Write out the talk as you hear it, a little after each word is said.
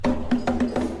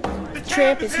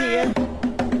champ is here.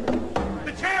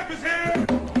 The champ is here.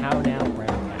 How now,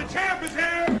 Brown? The champ is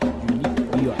here.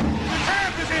 Unique New York. The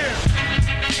champ is here.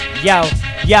 Yo,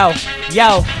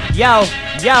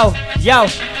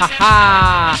 ha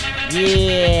ha,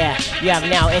 yeah. You have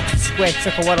now entered Squared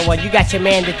Circle 101. You got your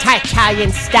man, the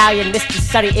Italian stallion, Mr.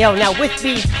 Sonny Ill. Now with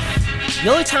me, the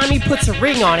only time he puts a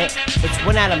ring on it, it's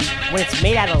when it's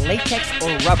made out of latex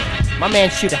or rubber. My man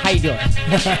Shoota, how you doing?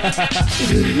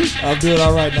 I'm doing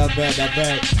all right, not bad. I've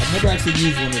never actually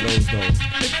used one of those though.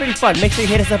 It's pretty fun. Make sure you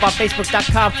hit us up on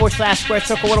Facebook.com/Squared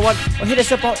Circle 101 or hit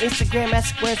us up on Instagram at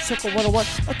Squared Circle 101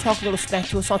 or talk a little smack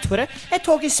to us on Twitter at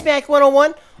Talking Smack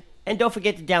 101. And don't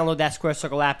forget to download that Squared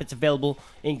Circle app. It's available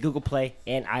in Google Play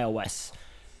and iOS.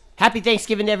 Happy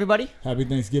Thanksgiving to everybody. Happy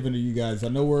Thanksgiving to you guys. I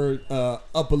know we're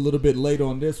up a little bit late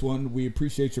on this one. We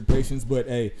appreciate your patience, but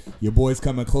hey, your boy's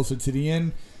coming closer to the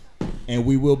end, and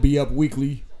we will be up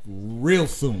weekly real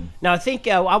soon. Now, I think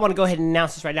I want to go ahead and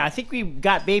announce this right now. I think we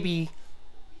got maybe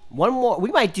one more.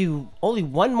 We might do only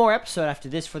one more episode after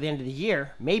this for the end of the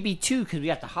year. Maybe two, because we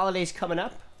got the holidays coming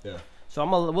up. Yeah. So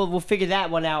we'll figure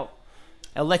that one out.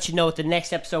 I'll let you know at the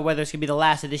next episode whether it's going to be the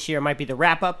last of this year or it might be the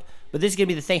wrap-up. But this is going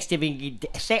to be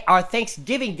our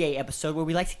Thanksgiving Day episode where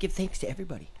we like to give thanks to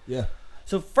everybody. Yeah.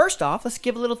 So first off, let's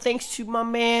give a little thanks to my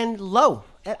man Lo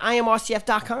at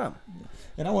IamRCF.com.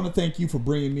 And I want to thank you for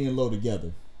bringing me and Lo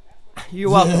together.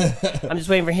 You're welcome. I'm just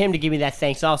waiting for him to give me that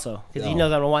thanks also, because he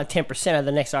knows I'm going to want 10% of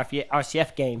the next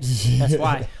RCF games. That's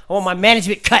why. I want my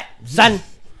management cut, son.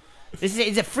 This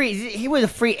is a free. He was a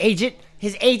free agent.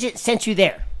 His agent sent you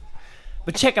there.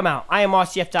 But check him out.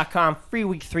 IamRCF.com. Free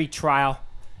week 3 trial.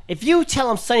 If you tell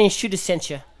him Sonny and Shoota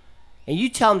sent you, and you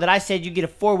tell him that I said you get a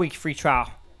 4-week free trial,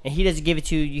 and he doesn't give it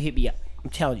to you, you hit me up. I'm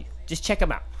telling you. Just check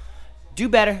him out. Do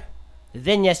better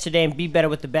than yesterday and be better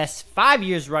with the best. 5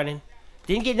 years running.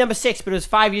 Didn't get number 6, but it was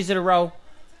 5 years in a row.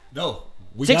 No.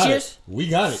 6 years? We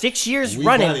got it. 6 years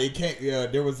running. Got it. It can't.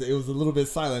 It was a little bit of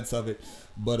silence of it,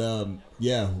 but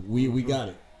we got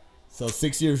it. So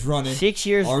 6 years running. 6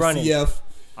 years RCF, running.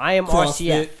 I am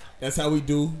CrossFit, RCF. That's how we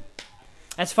do.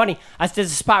 That's funny.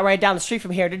 There's a spot right down the street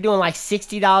from here. They're doing like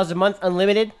 $60 a month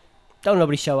unlimited. Don't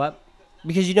nobody show up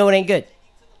because you know it ain't good.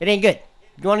 It ain't good.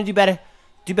 You want to do better?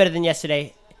 Do better than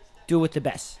yesterday. Do it with the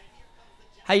best.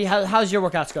 How's your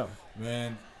workouts going?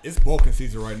 Man, it's bulking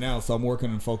season right now, so I'm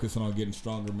working and focusing on getting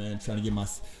stronger, man. Trying to get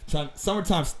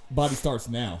summertime body starts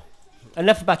now.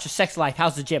 Enough about your sex life.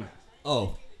 How's the gym?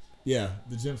 Oh, yeah,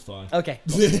 the gym's fine. Okay.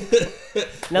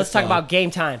 Now let's talk about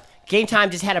Game Time. Game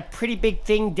Time just had a pretty big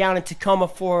thing down in Tacoma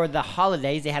for the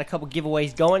holidays. They had a couple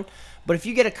giveaways going. But if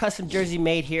you get a custom jersey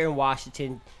made here in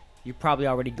Washington, you're probably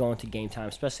already going to Game Time,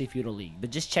 especially if you're the league. But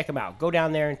just check them out. Go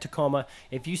down there in Tacoma.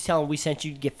 If you tell them we sent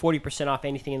you, get 40% off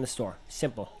anything in the store.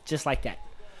 Simple. Just like that.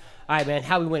 All right, man.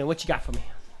 How we winning? What you got for me?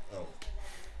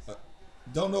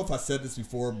 Don't know if I said this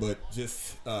before, but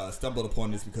just stumbled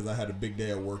upon this because I had a big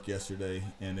day at work yesterday,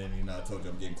 and then I told you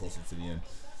I'm getting closer to the end.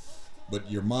 But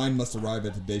your mind must arrive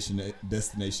at the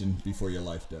destination before your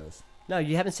life does. No,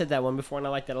 you haven't said that one before, and I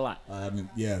like that a lot. I haven't.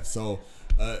 Yeah. So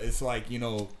it's like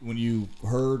when you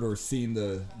heard or seen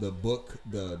the book,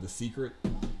 the Secret,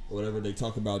 or whatever, they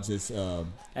talk about just.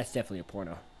 That's definitely a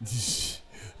porno.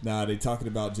 Nah, they talking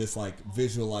about just like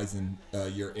visualizing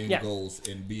your end goals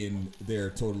and being there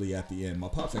totally at the end. My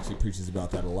pops actually preaches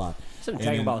about that a lot. Some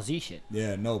Dragon Ball Z shit.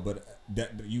 Yeah, no, but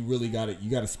that you really got it.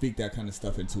 You got to speak that kind of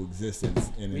stuff into existence.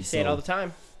 And we say it all the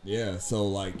time. Yeah, so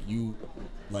you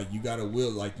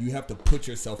gotta you have to put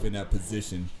yourself in that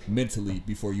position mentally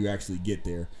before you actually get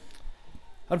there.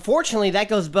 Unfortunately, that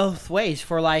goes both ways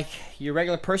for like your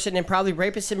regular person and probably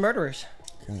rapists and murderers.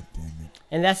 God damn it.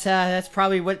 And that's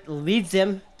probably what leads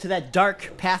them to that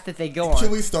dark path that they go on.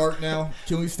 Can we start now?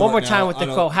 One more time with the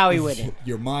quote. How he with it?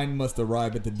 Your mind must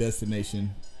arrive at the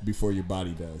destination before your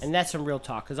body does. And that's some real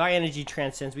talk, because our energy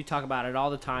transcends. We talk about it all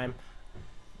the time.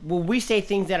 When we say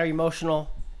things that are emotional,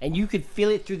 and you could feel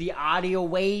it through the audio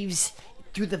waves,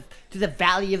 through the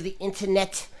valley of the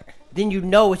internet, then you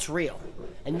know it's real.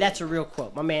 And that's a real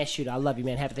quote. My man Shoota, I love you,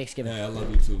 man. Happy Thanksgiving. Hey, I love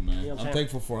you too, man. You know I'm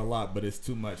thankful for a lot, but it's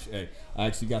too much. Hey, I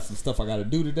actually got some stuff I got to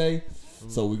do today,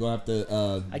 so we're going to have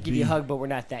to... I give you a hug, but we're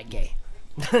not that gay.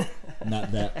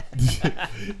 Not that.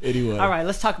 Anyway. All right,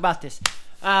 let's talk about this.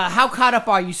 How caught up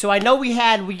are you? So I know we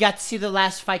got to see the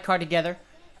last fight card together,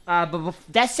 but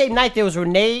that same night there was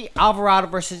Rene Alvarado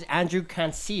versus Andrew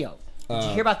Cancio. Did you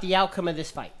hear about the outcome of this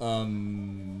fight?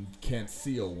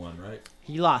 Cancio won, right?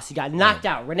 He lost. He got knocked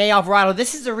out. Rene Alvarado.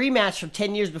 This is a rematch from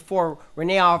 10 years before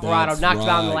Rene Alvarado knocked him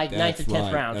out in the 9th or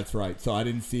 10th round. That's right. So I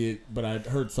didn't see it, but I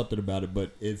heard something about it.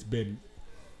 But it's been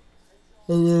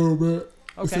a little bit.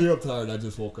 Okay. See, I'm tired. I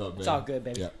just woke up, man. It's all good,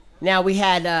 baby. Yeah. Now we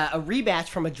had a rematch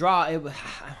from a draw.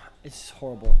 It's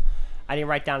horrible. I didn't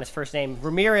write down his first name.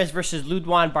 Ramirez versus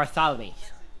Ludwan Bartholomew.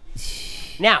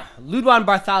 Now, Ludwan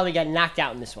Bartholomew got knocked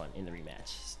out in this one in the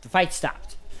rematch. The fight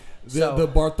stopped. The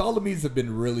Bartholomews have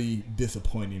been really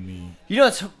disappointing me. You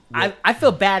know, I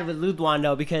feel bad with Ludwan,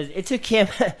 though, because it took him...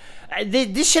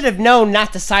 this should have known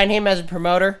not to sign him as a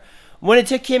promoter. When it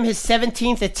took him his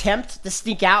 17th attempt to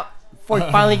sneak out before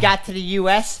he finally got to the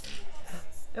U.S.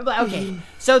 Okay,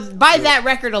 so by that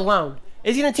record alone,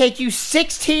 it's going to take you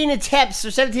 16 attempts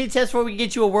or 17 attempts before we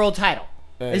get you a world title.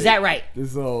 Is that right?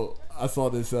 So I saw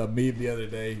this meme the other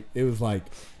day. It was like,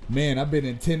 man, I've been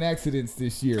in 10 accidents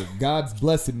this year. God's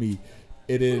blessing me.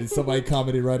 It is. Somebody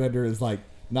commented right under is like,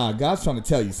 nah, God's trying to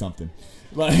tell you something.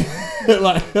 Like,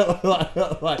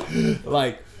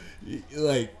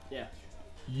 Yeah.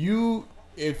 You,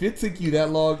 if it took you that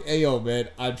long, ayo, man,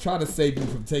 I'm trying to save you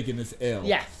from taking this L.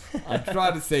 Yeah. I'm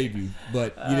trying to save you,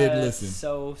 but you didn't listen.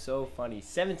 So funny.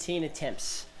 17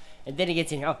 attempts. And then he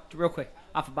gets in here. Oh, real quick,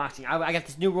 off of boxing. I got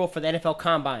this new rule for the NFL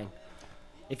Combine.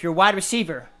 If you're a wide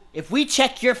receiver, if we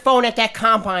check your phone at that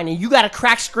Combine and you got a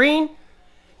cracked screen,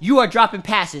 you are dropping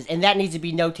passes, and that needs to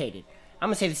be notated. I'm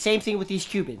going to say the same thing with these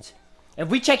Cubans. If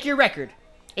we check your record,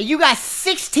 and you got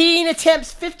 16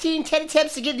 attempts, 15, 10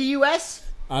 attempts to get to the U.S.,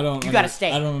 you got to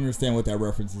stay. I don't understand what that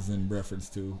reference is in reference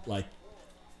to. Like,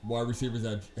 wide receivers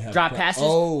that have drop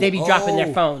passes, they be dropping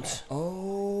their phones.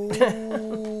 Oh,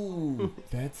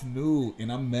 that's new,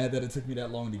 and I'm mad that it took me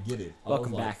that long to get it.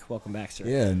 Welcome back, sir.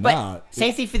 Yeah, but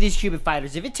same thing for these Cuban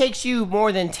fighters. If it takes you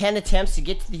more than 10 attempts to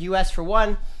get to the U.S. for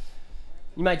one,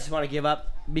 you might just want to give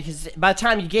up because by the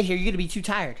time you get here, you're gonna be too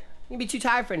tired. You're gonna be too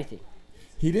tired for anything.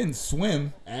 He didn't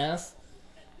swim, ass.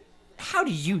 How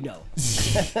do you know?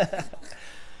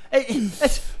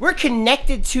 We're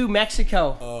connected to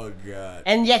Mexico. Oh, God.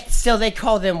 And yet still they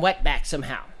call them wetbacks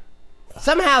somehow.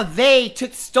 Somehow they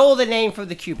stole the name from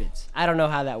the Cubans. I don't know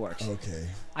how that works. Okay.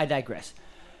 I digress.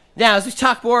 Now, as we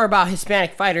talk more about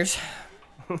Hispanic fighters,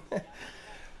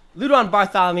 Ludwan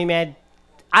Bartholomew, man,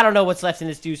 I don't know what's left in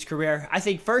this dude's career. I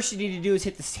think first you need to do is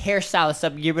hit the hairstylist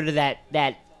up and get rid of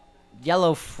that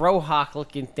yellow frohawk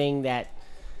looking thing that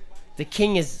the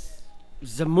king is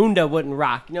Zamunda wouldn't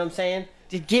rock. You know what I'm saying?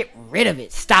 Just get rid of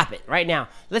it. Stop it right now.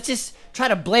 Let's just try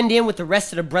to blend in with the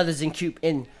rest of the brothers in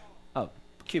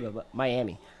Cuba, but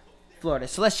Miami, Florida.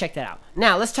 So let's check that out.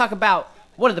 Now let's talk about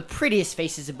one of the prettiest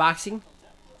faces in boxing.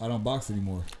 I don't box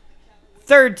anymore.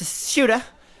 Third to Shoota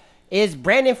is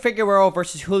Brandon Figueroa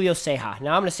versus Julio Ceja.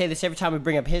 Now I'm gonna say this every time we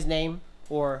bring up his name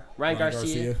or Ryan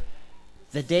Garcia.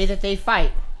 The day that they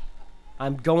fight,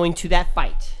 I'm going to that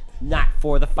fight. Not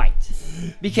for the fight.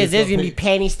 Because there's going to be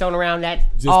panties thrown around that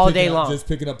all day long. Just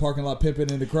picking up parking lot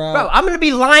pimping in the crowd. Bro, I'm going to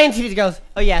be lying to these girls.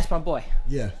 Oh, yeah, that's my boy.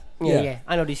 Yeah.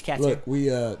 I know these cats. Look,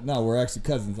 we're actually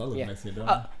cousins. I live Mexican, don't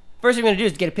I? First thing I'm going to do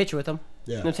is get a picture with him.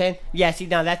 Yeah. You know what I'm saying? Yeah, see,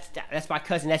 now that's my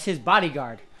cousin. That's his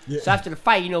bodyguard. Yeah. So after the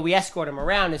fight, we escort him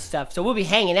around and stuff. So we'll be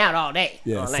hanging out all day.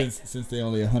 Yeah, since they're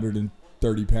only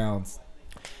 130 pounds.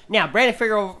 Now, Brandon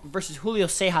Figueroa versus Julio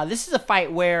Ceja. This is a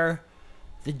fight where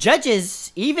the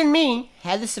judges, even me,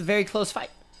 had this a very close fight.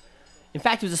 In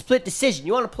fact, it was a split decision.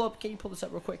 You want to pull up? Can you pull this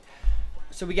up real quick?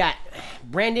 So we got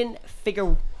Brandon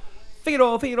Figueroa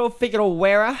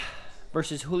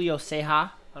versus Julio Ceja.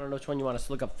 I don't know which one you want us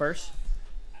to look up first.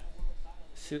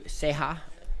 Ceja.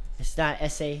 It's not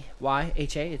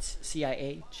S-A-Y-H-A. It's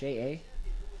C-I-A-J-A.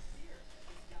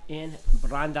 And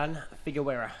Brandon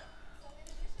Figueroa.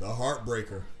 The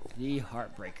Heartbreaker.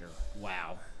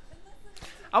 Wow.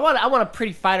 I want a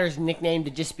pretty fighter's nickname to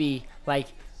just be like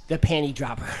the panty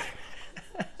dropper.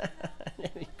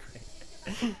 That'd be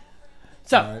great.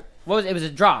 So, right. What was it? It was a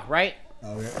draw, right?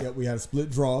 Oh yeah, we had a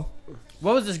split draw.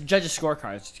 What was the judges'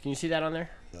 scorecards? Can you see that on there?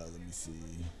 Let me see.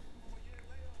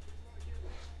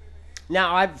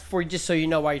 Now, just so you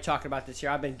know why you're talking about this here,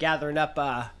 I've been gathering up.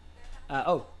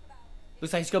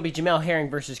 Looks like it's going to be Jamel Herring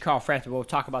versus Carl Frampton. We'll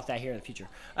talk about that here in the future.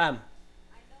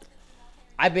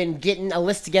 I've been getting a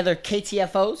list together of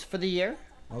KTFOs for the year.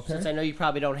 Okay. Since I know you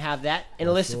probably don't have that. And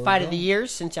a list of fight of the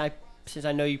years since I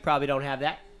know you probably don't have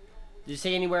that. Did you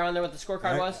say anywhere on there what the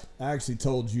scorecard was? I actually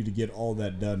told you to get all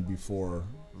that done before.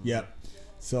 Yep.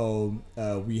 So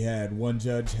we had one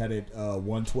judge had it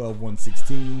 112,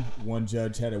 116. One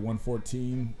judge had it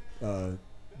 114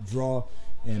 draw.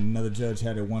 And another judge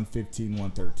had it 115,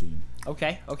 113.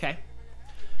 Okay.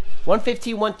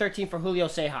 115, 113 for Julio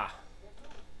Ceja.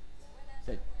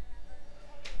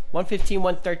 115,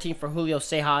 113 for Julio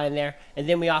Ceja in there. And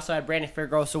then we also had Brandon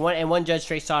Figueroa. So one judge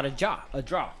straight saw a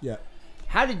draw. Yeah.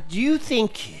 How did you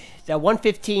think that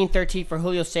 115, 13 for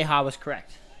Julio Ceja was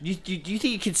correct? Do you think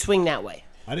you could swing that way?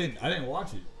 I didn't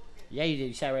watch it. Yeah, you did.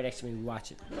 You sat right next to me. We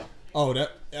watched it. Oh,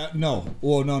 that no.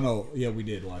 Well, no. Yeah, we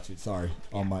did watch it. Sorry,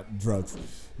 on my drugs.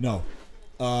 No.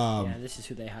 Yeah, this is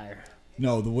who they hire.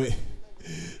 No, the way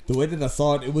that I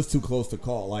saw it, it was too close to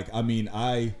call. Like,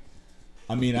 I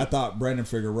thought Brandon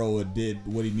Figueroa did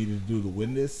what he needed to do to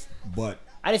win this, but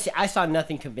I saw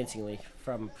nothing convincingly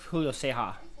from Julio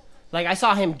Ceja. Like, I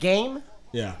saw him game,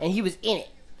 yeah, and he was in it,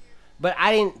 but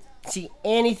I didn't see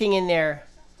anything in there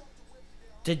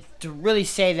to really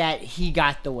say that he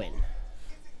got the win.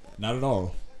 not at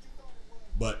all.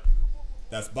 But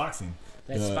that's boxing.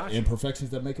 That's the boxing. imperfections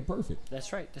that make it perfect.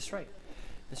 That's right.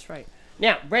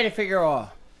 Now, Brandon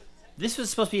Figueroa, this was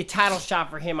supposed to be a title shot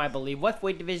for him, I believe. What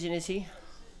weight division is he?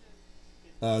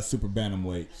 Super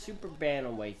bantamweight. Super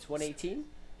bantamweight, 118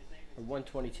 or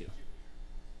 122?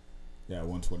 Yeah,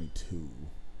 122.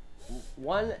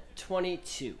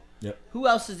 122. Yep. Who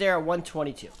else is there at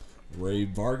 122? Ray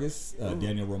Vargas,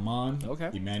 Daniel Roman,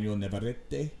 Okay. Emmanuel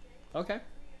Navarrete. Okay.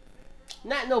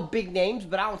 Not no big names,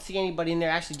 but I don't see anybody in there.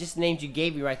 Actually, just the names you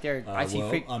gave me right there. I see.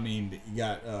 You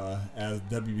got as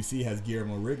WBC has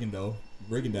Guillermo Rigondeaux.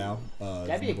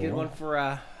 That'd be a good one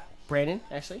for Brandon.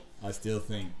 Actually, I still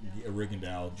think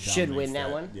Rigondeaux should dominates win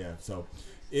that one. Yeah, so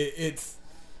it's.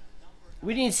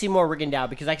 We need to see more Rigondeaux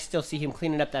because I can still see him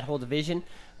cleaning up that whole division.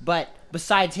 But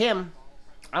besides him,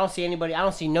 I don't see anybody. I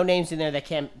don't see no names in there that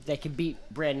can beat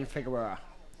Brandon Figueroa.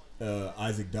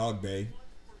 Isaac Dogbe,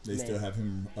 they still have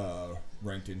him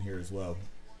ranked in here as well,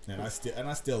 and I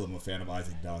still am a fan of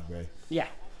Isaac Dogbe. Yeah,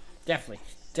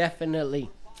 definitely.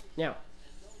 Now,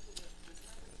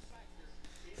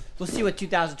 we'll see what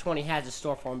 2020 has in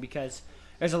store for him because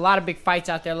there's a lot of big fights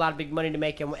out there, a lot of big money to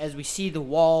make, and as we see the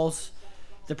walls,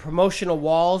 the promotional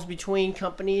walls between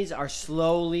companies are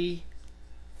slowly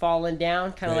falling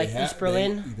down, kind of like East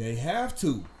Berlin. They have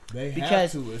to. Because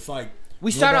have to. It's like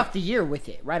we start off the year with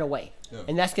it right away. Yeah.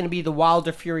 And that's going to be the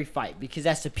Wilder Fury fight because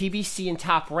that's the PBC and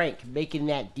Top Rank making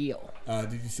that deal.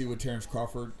 Did you see what Terrence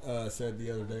Crawford said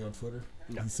the other day on Twitter?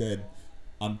 No. He said,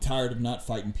 "I'm tired of not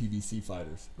fighting PBC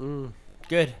fighters."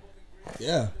 Good.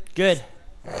 Yeah. Good.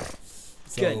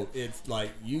 So Good. it's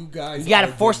like you guys. You got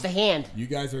to force the hand. You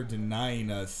guys are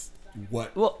denying us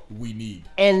what we need.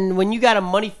 And when you got a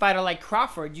money fighter like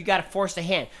Crawford, you got to force the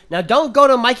hand. Now, don't go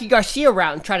to Mikey Garcia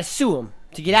route and try to sue him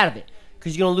to get out of it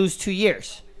because you're going to lose 2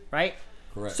 years, right?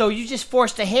 Correct. So you just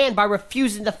force the hand by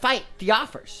refusing to fight the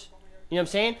offers. You know what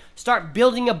I'm saying? Start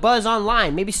building a buzz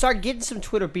online. Maybe start getting some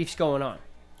Twitter beefs going on.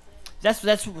 That's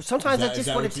sometimes that's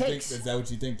just what it takes. Is that what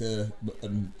you think the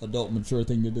adult mature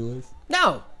thing to do is?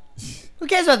 No. Who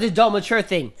cares about the adult mature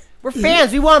thing? We're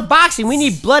fans. We want boxing. We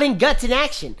need blood and guts in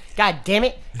action. God damn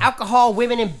it. Alcohol,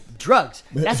 women, and drugs.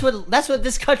 That's what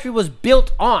this country was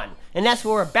built on. And that's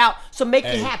what we're about. So make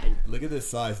it happen. Look at this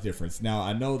size difference. Now,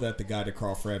 I know that the guy that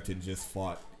Carl Frampton just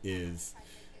fought is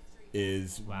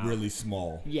really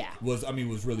small. Yeah. Was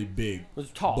really big. Was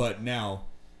tall. But now,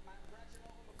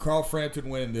 Carl Frampton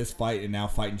winning this fight and now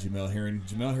fighting Jamel Herring.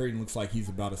 Jamel Herring looks like he's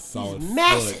about a solid foot.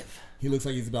 Massive. He looks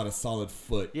like he's about a solid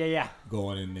foot. Yeah.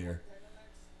 Going in there.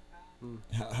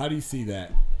 How do you see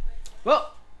that?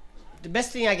 Well, the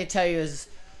best thing I can tell you is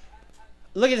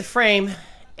look at the frame,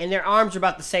 and their arms are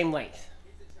about the same length.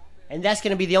 And that's going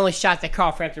to be the only shot that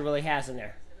Carl Frampton really has in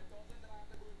there.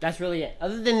 That's really it.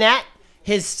 Other than that,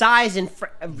 his size and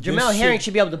Jamel Herring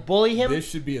should be able to bully him. This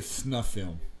should be a snuff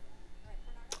film.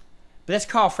 But that's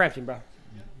Carl Frampton, bro.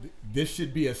 This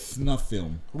should be a snuff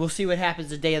film. We'll see what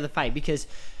happens the day of the fight because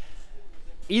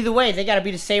either way, they got to be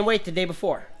the same weight the day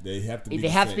before. They have to be. They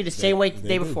have to be the same weight the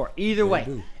day before. Either way.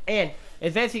 Do. And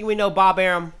if anything, we know Bob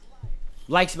Arum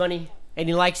likes money and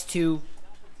he likes to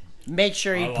make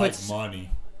sure he puts money.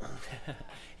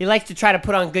 He likes to try to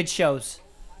put on good shows,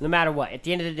 no matter what. At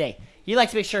the end of the day, he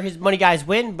likes to make sure his money guys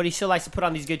win, but he still likes to put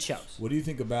on these good shows. What do you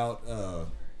think about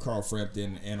Carl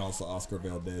Frampton and also Oscar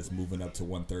Valdez moving up to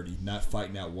 130, not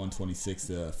fighting out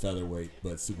 126 featherweight,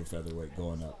 but super featherweight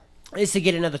going up? It's to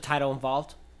get another title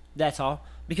involved. That's all.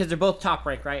 Because they're both top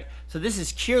rank, right? So this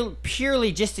is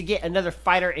purely just to get another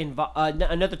fighter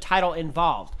another title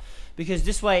involved. Because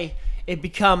this way it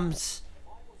becomes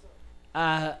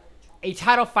a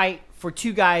title fight for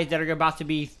two guys that are about to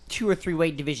be 2 or 3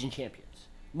 weight division champions,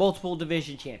 multiple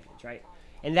division champions, right?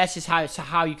 And that's just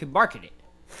how you can market it.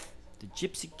 The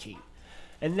Gypsy King,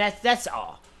 and that's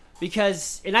all.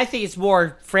 Because I think it's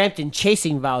more Frampton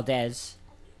chasing Valdez.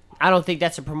 I don't think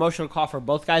that's a promotional call for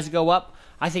both guys to go up.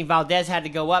 I think Valdez had to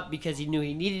go up because he knew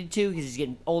he needed to because he's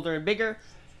getting older and bigger.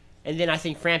 And then I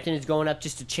think Frampton is going up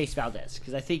just to chase Valdez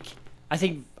because I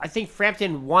think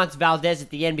Frampton wants Valdez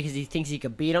at the end because he thinks he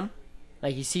could beat him,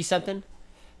 like he sees something,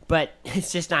 but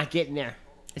it's just not getting there.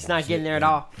 It's not getting there at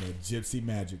all. That gypsy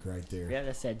magic right there. Yeah,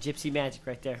 that's that gypsy magic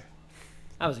right there.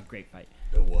 That was a great fight.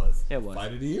 It was. It was.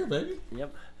 Fight of the year, baby.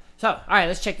 Yep. So, all right,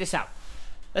 let's check this out.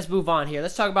 Let's move on here.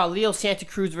 Let's talk about Leo Santa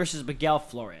Cruz versus Miguel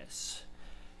Flores.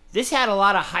 This had a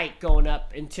lot of hype going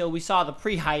up until we saw the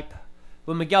pre-hype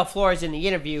with Miguel Flores in the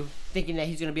interview, thinking that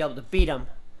he's going to be able to beat him.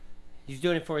 He's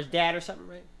doing it for his dad or something,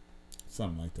 right?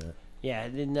 Something like that. Yeah,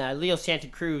 and then Leo Santa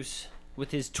Cruz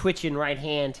with his twitching right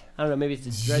hand. I don't know, maybe it's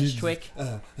his dredge twig.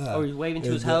 Or he's waving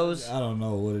to his hose. I don't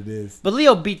know what it is. But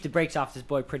Leo beat the brakes off this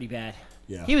boy pretty bad.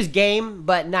 Yeah. He was game,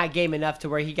 but not game enough to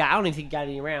where I don't even think he got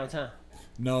any rounds, huh?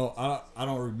 No, I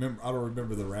don't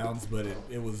remember the rounds, but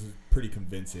it was pretty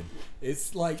convincing.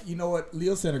 It's like, you know what?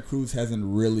 Leo Santa Cruz hasn't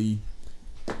really,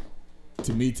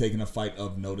 to me, taken a fight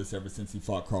of notice ever since he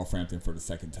fought Carl Frampton for the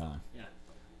second time. Yeah.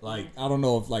 Like, I don't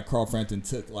know if like Carl Frampton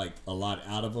took like a lot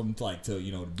out of him,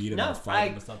 to beat him or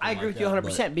fight him or something. I agree like with you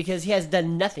that, 100% because he has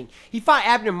done nothing. He fought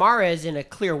Abner Mares in a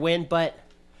clear win, but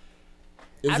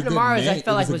Abner Mares I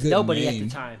felt like was nobody at the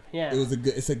time. Yeah,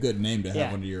 it's a good name to have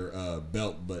Yeah. under your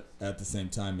belt, but at the same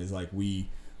time, it's like we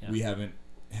haven't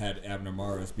had Abner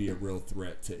Mares be a real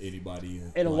threat to anybody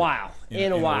in a while.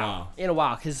 In a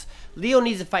while, because Leo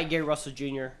needs to fight Gary Russell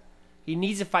Jr. He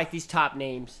needs to fight these top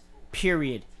names.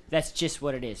 Period. That's just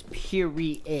what it is.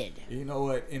 Period. You know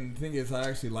what? And the thing is, I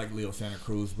actually like Leo Santa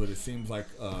Cruz, but it seems like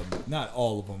not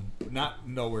all of them, not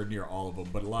nowhere near all of them,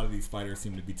 but a lot of these fighters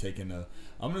seem to be taking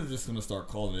I'm just gonna start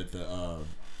calling it the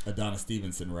Adonis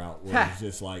Stevenson route, where it's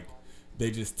just like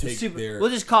they just take We'll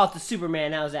just call it the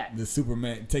Superman. How's that? The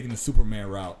Superman, taking the Superman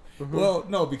route. Mm-hmm. Well,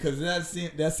 no, because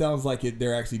that sounds like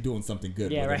they're actually doing something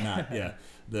good, yeah, but right. they're not. Yeah.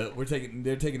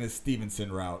 They're taking the Stevenson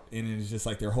route, and it's just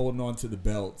like they're holding on to the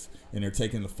belts, and they're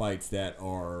taking the fights that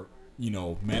are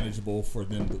manageable for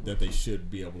them, that they should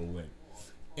be able to win.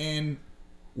 And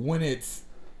when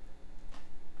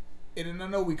and I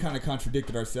know we kind of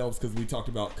contradicted ourselves because we talked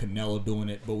about Canelo doing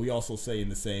it, but we also say in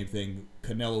the same thing,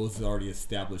 Canelo has already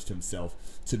established himself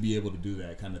to be able to do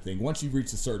that kind of thing. Once you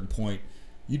reach a certain point,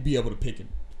 you'd be able to pick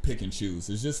and choose.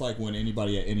 It's just like when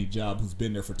anybody at any job who's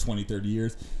been there for 20, 30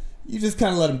 years, you just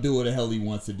kind of let him do what the hell he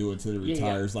wants to do until he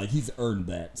retires. Yeah. Like, he's earned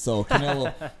that. So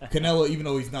Canelo, even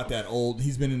though he's not that old,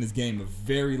 he's been in this game a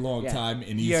very long time,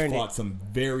 and he's fought some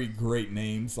very great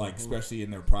names, like especially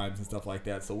in their primes and stuff like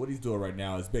that. So what he's doing right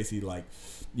now is basically like,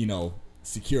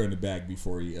 securing the bag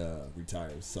before he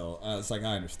retires. So it's like,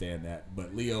 I understand that.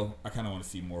 But Leo, I kind of want to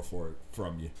see more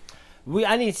from you.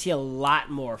 I need to see a lot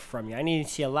more from you. I need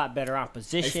to see a lot better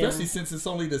opposition. Especially since it's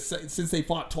only since they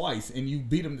fought twice and you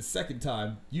beat him the second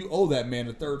time, you owe that man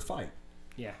a third fight.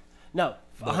 Yeah. No,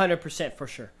 100% for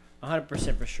sure.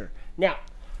 100% for sure. Now,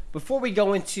 before we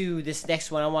go into this next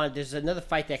one, there's another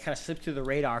fight that kind of slipped through the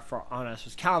radar on us. It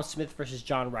was Callum Smith versus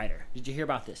John Ryder. Did you hear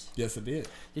about this? Yes, I did.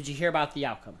 Did you hear about the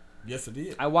outcome? Yes, I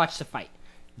did. I watched the fight.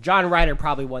 John Ryder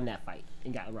probably won that fight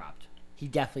and got robbed. He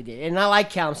definitely did. And I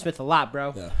like Callum Smith a lot,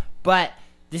 bro. Yeah. But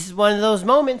this is one of those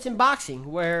moments in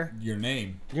boxing where your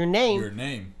name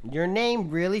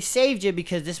really saved you,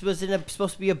 because this wasn't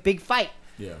supposed to be a big fight.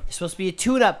 Yeah. It's supposed to be a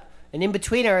tune-up, an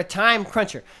in-betweener, a time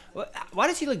cruncher. Why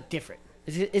does he look different?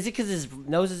 Is it because his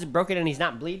nose is broken and he's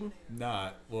not bleeding? Nah.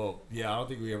 Well, yeah, I don't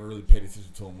think we ever really paid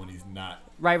attention to him when he's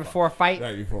not. Right before a fight?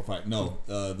 Right before a fight. No.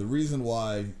 The reason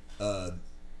why the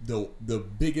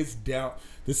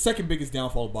second biggest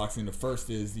downfall of boxing, the first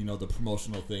is the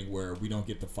promotional thing where we don't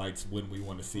get the fights when we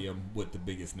want to see them with the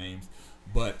biggest names,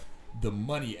 but the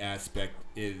money aspect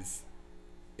is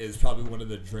probably one of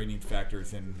the draining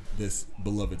factors in this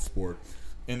beloved sport.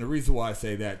 And the reason why I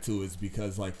say that too is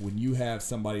because, like, when you have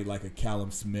somebody like a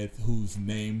Callum Smith whose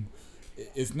name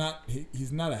he's not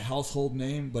a household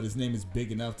name, but his name is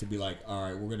big enough to be like, all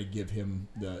right, we're going to give him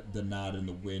the nod and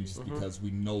the win just because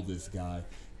we know this guy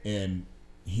and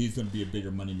he's going to be a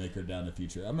bigger moneymaker down the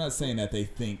future. I'm not saying that they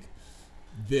think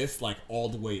this like all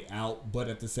the way out, but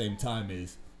at the same time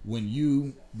is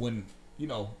when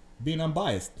being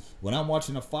unbiased, when I'm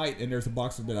watching a fight and there's a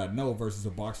boxer that I know versus a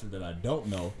boxer that I don't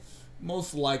know,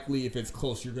 most likely if it's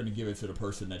close, you're going to give it to the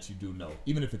person that you do know,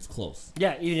 even if it's close.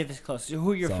 Yeah, even if it's close.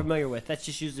 Who you're familiar with. That's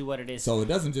just usually what it is. So it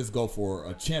doesn't just go for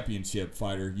a championship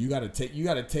fighter. You got to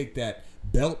take that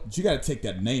belt. You got to take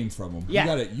that name from him. Yeah,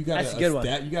 that's a good one.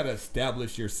 You got to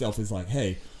establish yourself as like,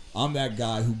 hey, I'm that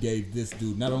guy who gave this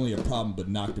dude not only a problem but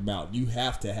knocked him out. You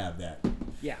have to have that.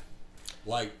 Yeah.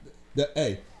 Like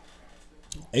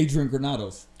Adrian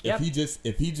Granados. Yep.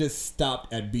 If he just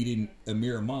stopped at beating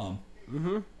Amir Imam,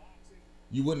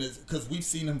 you wouldn't, because we've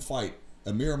seen him fight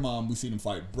Amir Imam, we've seen him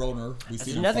fight Broner,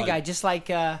 another guy just like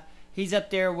he's up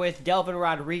there with Delvin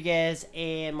Rodriguez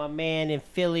and my man in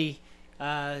Philly,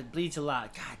 Bleeds a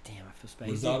lot. God damn, I feel bad.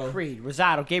 He's Rosado? in Creed.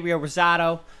 Gabriel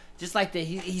Rosado. Just like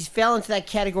he's fell into that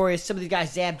category of some of these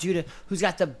guys, Zab Judah, who's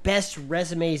got the best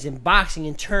resumes in boxing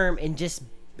in term and just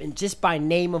by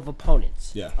name of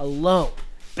opponents. Yeah. Alone.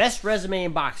 Best resume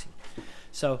in boxing.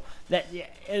 So that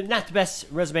not the best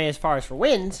resume as far as for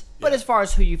wins, but as far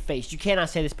as who you faced. You cannot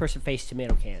say this person faced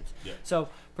tomato cans. Yeah. So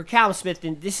for Callum Smith,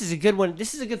 and this is a good one.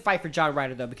 This is a good fight for John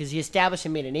Ryder though, because he established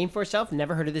and made a name for himself.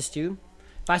 Never heard of this dude.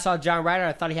 If I saw John Ryder,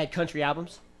 I thought he had country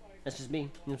albums. That's just me. You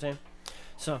know what I'm saying?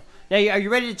 So now, are you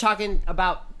ready to talking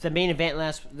about the main event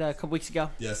a couple weeks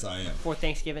ago? Yes, I am. Before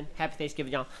Thanksgiving. Happy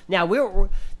Thanksgiving, y'all. Now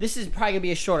this is probably gonna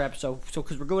be a shorter episode, so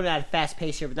because we're going at a fast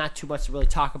pace here, but not too much to really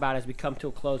talk about as we come to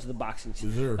a close of the boxing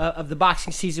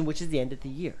season, which is the end of the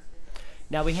year.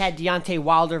 Now we had Deontay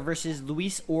Wilder versus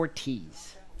Luis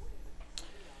Ortiz.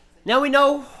 Now we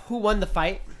know who won the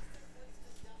fight.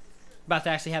 About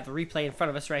to actually have the replay in front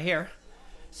of us right here.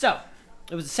 So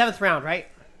it was the 7th round, right?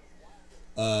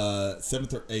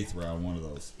 7th or 8th round, one of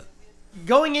those.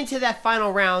 Going into that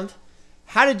final round,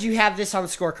 how did you have this on the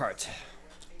scorecards?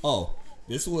 Oh,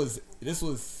 this was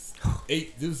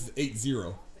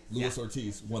 8-0. Luis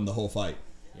Ortiz won the whole fight.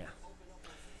 Yeah.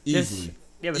 Easily.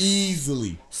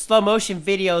 Easily. Slow motion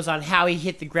videos on how he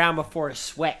hit the ground before a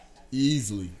sweat.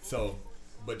 Easily. So,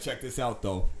 but check this out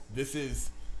though. This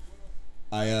is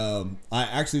I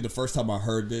actually the first time I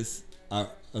heard this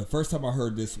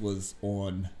was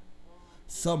on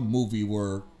some movie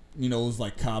where, you know, it was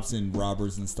like cops and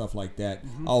robbers and stuff like that.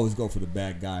 I always go for the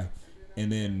bad guy.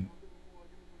 And then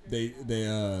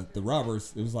the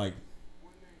robbers, it was like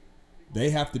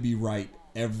they have to be right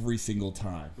every single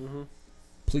time.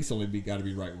 Police only got to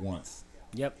be right once.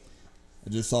 Yep. I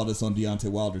just saw this on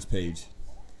Deontay Wilder's page.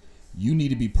 You need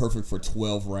to be perfect for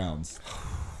 12 rounds.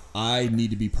 I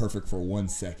need to be perfect for 1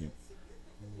 second.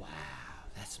 Wow.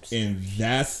 That's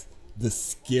the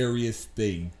scariest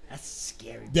thing. That's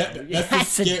scary.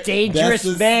 That's a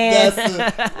dangerous man.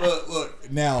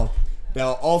 Look, now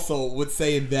also with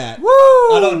saying that, woo!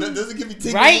 I don't. Does it give me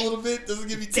tingles Right? a little bit? Does it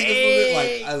give me tingles a little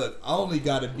bit? Like, I only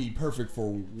got to be perfect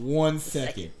for 1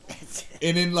 second.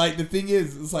 And then, like, the thing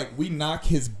is, it's like we knock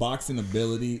his boxing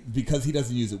ability because he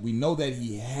doesn't use it. We know that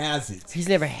he has it.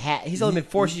 He's only been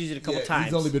forced to use it a couple times.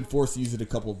 He's only been forced to use it a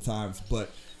couple of times.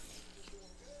 But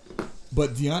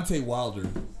Deontay Wilder,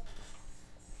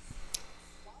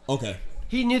 okay.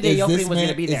 He knew the opening was going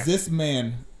to be there. Is this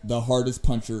man the hardest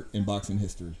puncher in boxing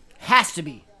history? Has to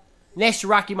be. Next to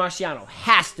Rocky Marciano.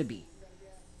 Has to be.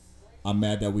 I'm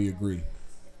mad that we agree.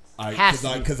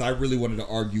 Because I really wanted to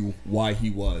argue why he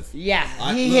was. Yeah,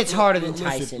 he hits harder than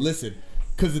Tyson. Listen,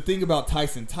 because the thing about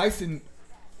Tyson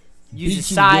uses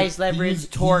size, leverage,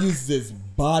 torque. He uses his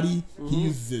body, he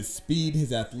uses his speed,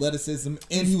 his athleticism,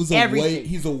 and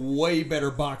he's a way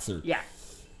better boxer. Yeah.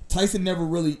 Tyson never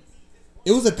really.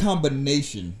 It was a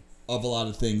combination of a lot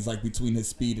of things, like between his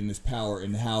speed and his power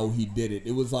and how he did it.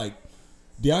 It was like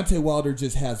Deontay Wilder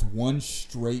just has one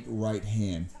straight right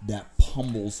hand that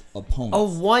pummels opponents. Oh,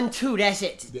 1-2, that's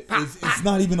it. It's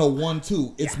not even a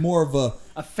 1-2. It's more of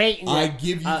a feint. I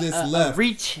give you this left. A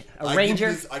reach,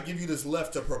 ranger. I give you this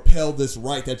left to propel this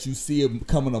right that you see him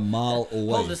coming a mile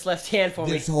away. Hold this left hand for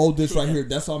me. Just hold this right here.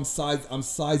 That's how I'm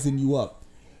sizing you up.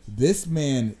 This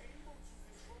man.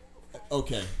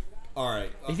 Okay. All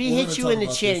right. If he hits you in the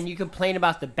chin and you complain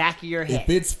about the back of your head. If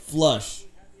it's flush.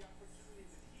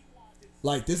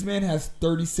 Like, this man has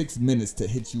 36 minutes to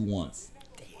hit you once.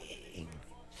 Dang.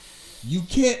 You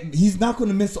can't. He's not going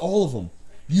to miss all of them.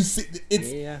 You see,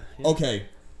 it's yeah. Okay.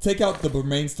 Take out the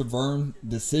Bermain-Stavern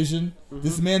decision.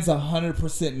 This man's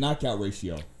 100% knockout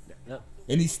ratio,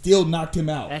 and he still knocked him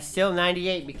out. That's still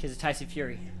 98 because of Tyson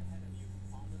Fury.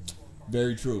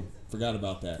 Very true. Forgot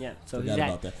about that. Yeah. So forgot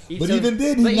about that. But so, even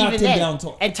then, he knocked him down.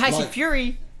 And Tyson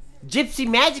Fury, Gypsy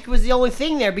Magic was the only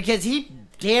thing there because he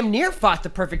damn near fought the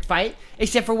perfect fight,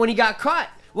 except for when he got caught.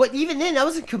 Well, even then, that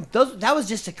was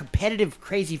just a competitive,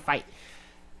 crazy fight. You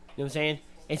know what I'm saying?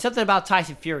 And something about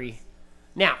Tyson Fury.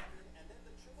 Now,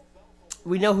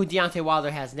 we know who Deontay Wilder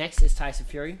has next is Tyson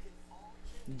Fury,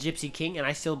 Gypsy King, and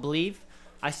I still believe,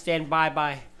 I stick by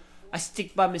my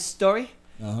story,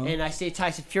 and I say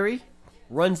Tyson Fury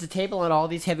runs the table on all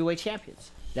these heavyweight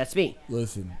champions. That's me.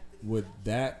 Listen, with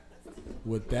that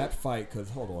fight, because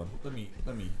hold on, let me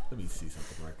see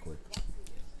something right quick.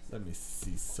 Let me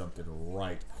see something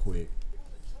right quick.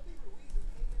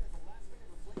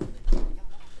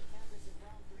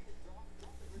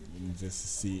 Just to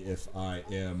see if I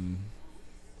am.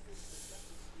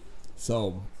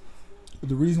 So,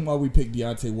 the reason why we picked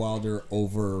Deontay Wilder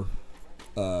over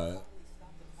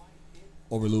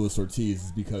over Luis Ortiz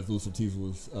is because Luis Ortiz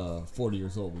was 40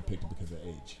 years old. We picked him because of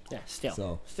age. Yeah,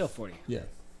 still 40. Yeah.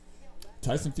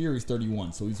 Tyson Fury's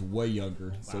 31, so he's way younger.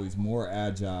 Wow. So he's more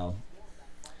agile.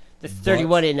 That's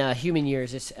 31 in human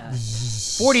years.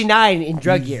 It's 49 in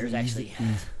drug years, actually.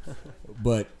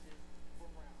 But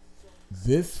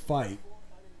this fight,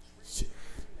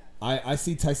 I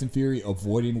see Tyson Fury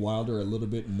avoiding Wilder a little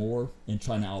bit more and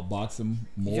trying to outbox him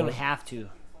more. You don't have to.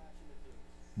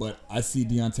 But I see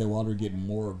Deontay Wilder getting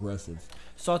more aggressive.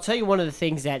 So I'll tell you one of the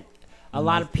things that a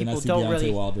lot of people don't really.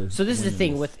 Wilder so this is the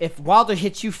thing with if Wilder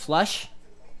hits you flush,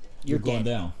 you're going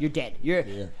dead. down. You're dead.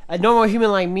 You're a normal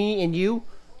human like me and you.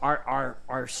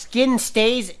 Our skin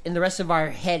stays and the rest of our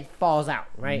head falls out.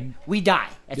 Right? Mm-hmm. We die.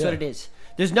 That's what it is.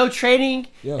 There's no training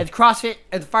at the CrossFit,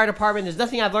 at the fire department. There's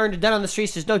nothing I've learned and done on the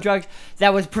streets. There's no drugs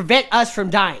that would prevent us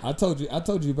from dying. I told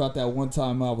you about that one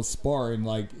time I was sparring.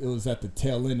 Like, it was at the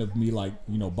tail end of me, like,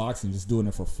 boxing, just doing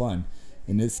it for fun.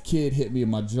 And this kid hit me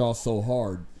in my jaw so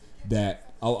hard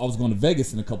that I was going to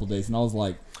Vegas in a couple days, and I was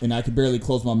like, and I could barely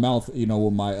close my mouth,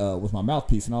 with my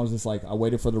mouthpiece. And I was just like, I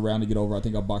waited for the round to get over. I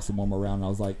think I boxed him one more round, and I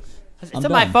was like, it's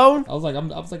on my phone. I was like, I'm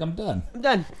done. I'm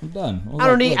done. I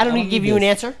don't need to give you an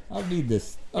answer. I don't need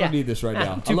this. I don't need this right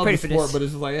now. I love the sport, but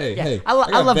it's just like, hey, I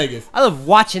love Vegas. I love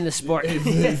watching the sport.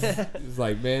 It's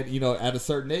like, man, at a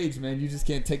certain age, man, you just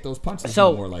can't take those punches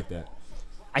anymore like that.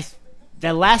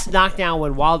 That last knockdown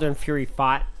when Wilder and Fury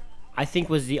fought, I think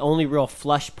was the only real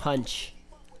flush punch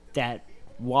that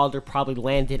Wilder probably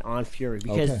landed on Fury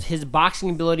because his boxing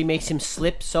ability makes him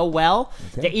slip so well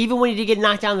that even when he did get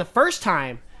knocked down the first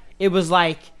time, it was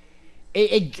like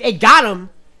it got him,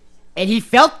 and he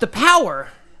felt the power.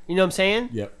 You know what I'm saying?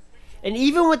 Yep. And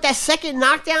even with that second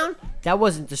knockdown, that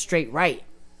wasn't the straight right.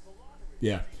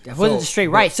 Yeah. That wasn't the straight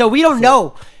right. So we don't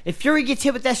know if Fury gets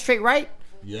hit with that straight right.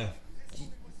 Yeah.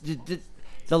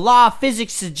 The law of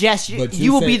physics suggests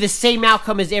you will be the same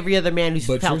outcome as every other man who's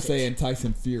felt it. But you're saying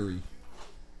Tyson Fury.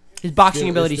 His boxing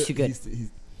ability is too good.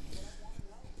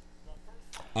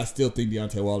 I still think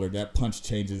Deontay Wilder, that punch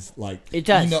changes like it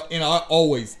does. And I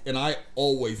always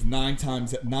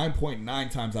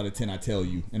 9.9 times out of 10 I tell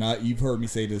you, and you've heard me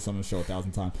say this on the show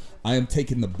 1,000 times. I am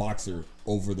taking the boxer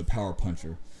over the power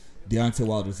puncher. Deontay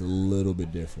Wilder's a little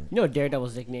bit different. You know what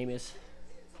Daredevil's nickname is?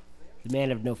 The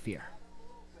Man of No Fear.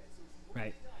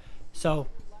 Right. So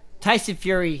Tyson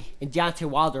Fury and Deontay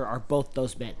Wilder are both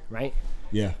those men, right?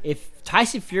 Yeah. If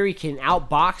Tyson Fury can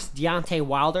outbox Deontay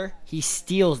Wilder, he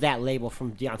steals that label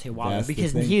from Deontay Wilder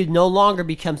because he no longer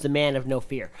becomes the man of no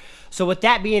fear. So with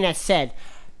that being said,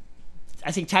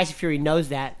 I think Tyson Fury knows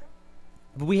that.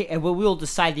 But we will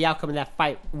decide the outcome of that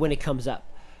fight when it comes up.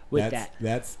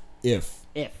 That's if.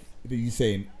 If. You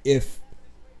saying if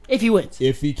he wins.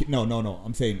 If he can, no.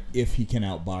 I'm saying if he can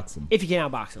outbox him. If he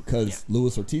can outbox him. Because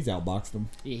Luis Ortiz outboxed him.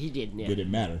 Yeah, he did. Yeah. It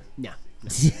didn't matter. No.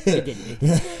 It didn't.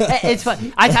 It's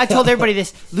fun. I told everybody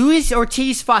this. Luis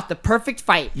Ortiz fought the perfect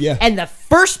fight. Yeah. And the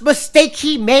first mistake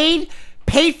he made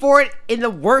paid for it in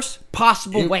the worst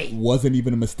possible way. It wasn't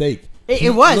even a mistake.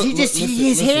 It was.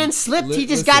 His hand slipped. He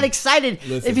just got excited.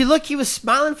 If you look, he was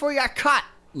smiling before he got caught.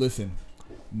 Listen,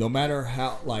 no matter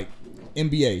how, like,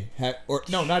 NBA,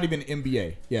 not even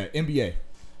NBA. Yeah, NBA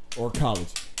or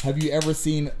college. Have you ever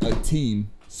seen a team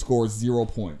score 0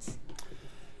 points?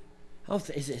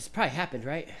 It's probably happened,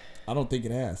 right? I don't think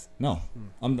it has. No,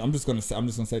 I'm just gonna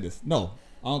say this. No,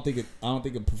 I don't think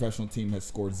a professional team has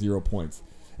scored 0 points.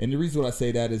 And the reason why I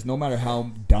say that is no matter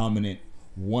how dominant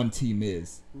one team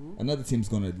is, another team's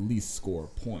gonna at least score a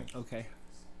point. Okay.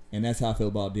 And that's how I feel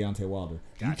about Deontay Wilder.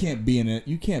 Gotcha. You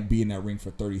can't be in that ring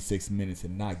for 36 minutes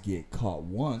and not get caught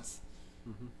once.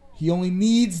 Mm-hmm. He only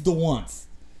needs the once.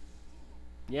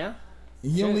 Yeah.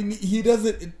 He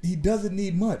doesn't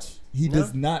need much. He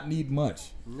does not need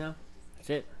much. No, that's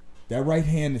it. That right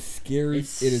hand is scary.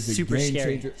 It is a game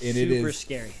changer, and it is super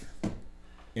scary.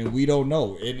 And we don't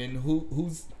know. And then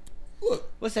who's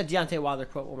look? What's that Deontay Wilder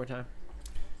quote one more time?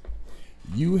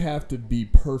 You have to be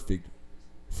perfect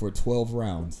for 12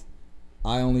 rounds.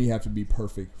 I only have to be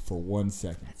perfect for 1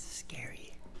 second. That's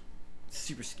scary.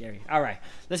 Super scary. All right,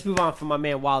 let's move on from my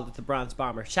man Wilder, the Bronze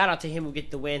Bomber. Shout out to him who get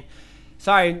the win.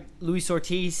 Sorry, Luis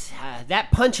Ortiz.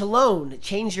 That punch alone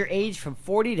changed your age from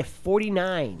 40 to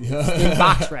 49 in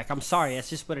box rec. I'm sorry.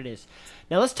 That's just what it is.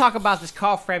 Now, let's talk about this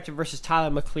Carl Frampton versus Tyler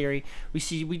McCleary.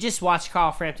 We just watched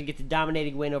Carl Frampton get the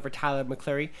dominating win over Tyler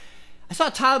McCleary. I saw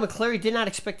Tyler McCleary did not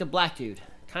expect a black dude.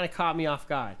 Kind of caught me off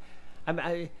guard.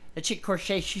 The chick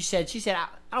Crochet, she said,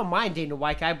 I don't mind dating a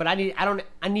white guy, but I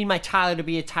need my Tyler to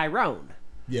be a Tyrone.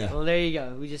 Yeah. Well, there you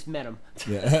go. We just met him.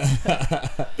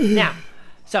 Yeah.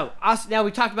 Now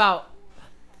we talked about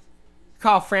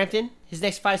Carl Frampton. His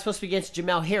next fight is supposed to be against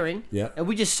Jamel Herring. Yeah. And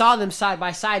we just saw them side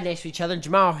by side next to each other.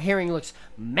 Jamel Herring looks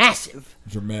massive.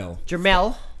 Jermel.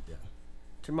 Yeah.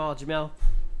 Jamel.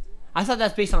 I thought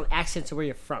that's based on accents of where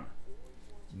you're from.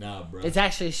 Nah, bro. It's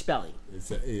actually spelling.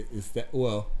 It's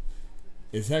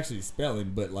actually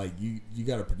spelling, but like you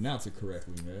got to pronounce it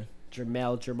correctly, man.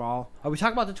 Jamal. Are we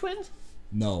talking about the twins?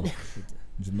 No.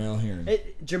 Jamel Herring.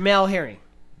 Jamel Herring.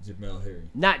 Jamel Herring.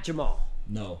 Not Jamal.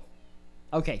 No.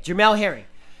 Okay, Jamel Herring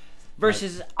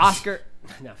versus Oscar.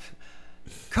 No.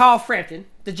 Carl Frampton,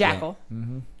 the Jackal,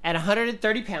 at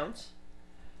 130 pounds.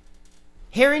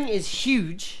 Herring is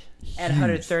huge at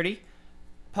 130.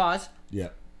 Pause. Yeah.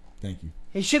 Thank you.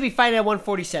 He should be fighting at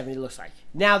 147, it looks like.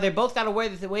 Now, they're both got to weigh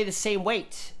the same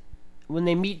weight when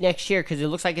they meet next year because it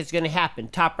looks like it's going to happen.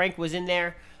 Top Rank was in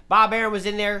there. Bob Arum was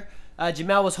in there.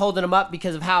 Jamel was holding him up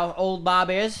because of how old Bob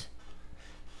is.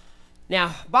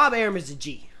 Now, Bob Arum is a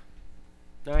G.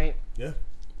 All right? Yeah.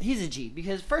 He's a G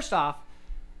because, first off,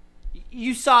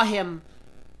 you saw him.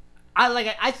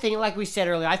 I think, like we said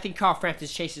earlier, I think Carl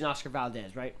Frampton's chasing Oscar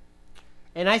Valdez, right?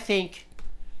 And I think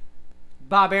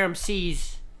Bob Arum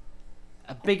sees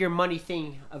a bigger money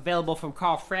thing available from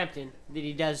Carl Frampton than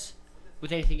he does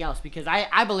with anything else because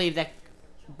I believe that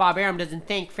Bob Arum doesn't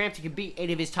think Frampton can beat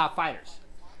 8 of his top fighters,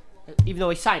 even though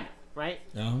he signed him, right?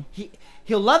 Uh-huh.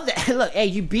 He'll love that. Look, hey,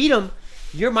 you beat him,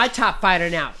 you're my top fighter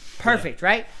now. Perfect,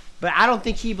 right? But I don't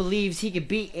think he believes he could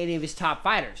beat any of his top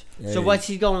fighters. Hey. So what's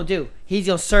he going to do? He's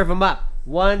going to serve them up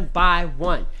one by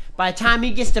one. By the time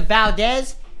he gets to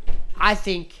Valdez, I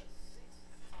think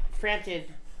Frampton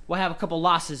will have a couple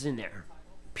losses in there.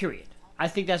 Period. I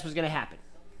think that's what's going to happen.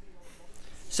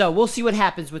 So we'll see what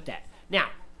happens with that. Now,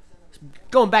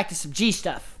 going back to some G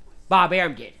stuff Bob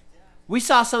Arum did. We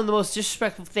saw some of the most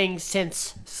disrespectful things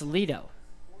since Salido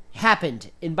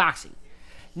happened in boxing.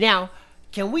 Now,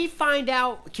 can we find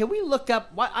out, can we look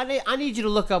up, I need you to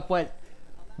look up what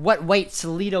weight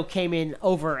Salido came in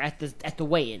over at the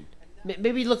weigh-in.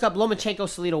 Maybe look up Lomachenko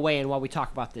Salido weigh-in while we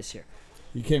talk about this here.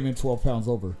 He came in 12 pounds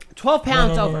over. 12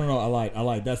 pounds over. No. I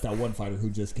lied. That's that one fighter who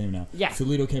just came out. Yeah.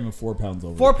 Salido came in 4 pounds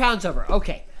over. 4 pounds over.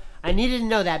 Okay. I needed to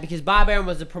know that because Bob Arum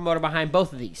was the promoter behind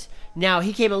both of these. Now,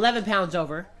 he came 11 pounds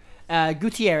over,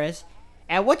 Gutierrez.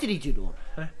 And what did he do to him?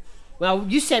 Huh? Well,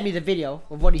 you sent me the video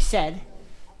of what he said.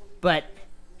 But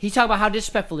he talked about how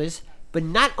disrespectful it is. But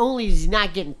not only is he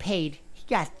not getting paid, he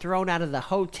got thrown out of the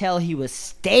hotel he was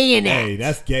staying at. Hey,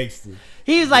 that's gangster.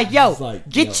 He was like, yo,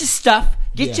 get your stuff.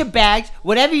 Get your bags.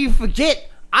 Whatever you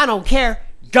forget, I don't care.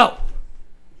 Go.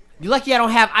 You're lucky I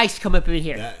don't have ice come up in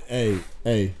here.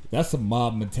 Hey, that's a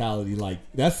mob mentality.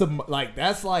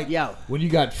 That's like yo, when you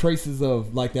got traces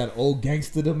of like that old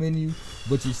gangsterdom in you,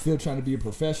 but you're still trying to be a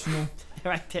professional.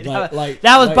 Right there.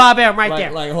 That was Bob Arum right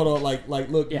there. Hold on.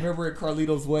 Look. Yeah. Remember in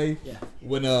Carlito's Way?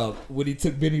 Yeah. When he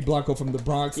took Benny Blanco from the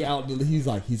Bronx out, he's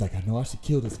like, I know I should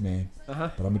kill this man,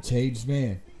 but I'm a changed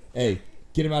man. Hey,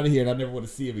 get him out of here, and I never want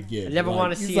to see him again. I never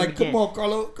want to see him again. He's like, come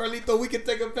on, Carlito, we can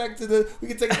take him back to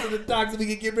the docks, and we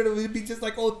can get rid of him. It'd be just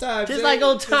like old times. Just like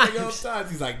old times.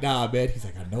 He's like, nah, man. He's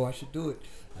like, I know I should do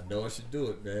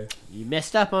it, man. You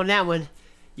messed up on that one.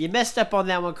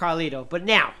 Carlito. But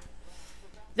now,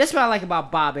 that's what I like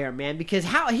about Bob Arum, man, because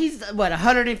he's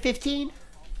 115?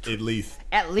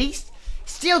 At least.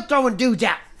 Still throwing dudes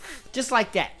out. Just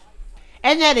like that.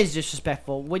 And that is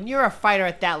disrespectful. When you're a fighter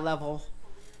at that level,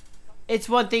 it's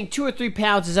one thing, 2 or 3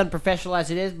 pounds is unprofessional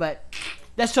as it is, but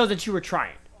that shows that you were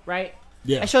trying, right?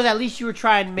 Yeah. That shows at least you were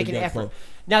trying to make an effort.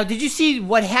 Now, did you see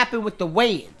what happened with the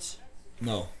weigh-ins?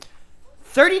 No.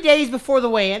 30 days before the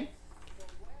weigh-in,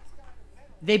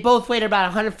 they both weighed about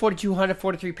 142,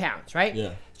 143 pounds, right?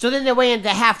 Yeah. So then they weigh in at the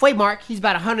halfway mark. He's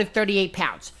about 138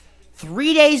 pounds.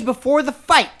 3 days before the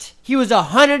fight, he was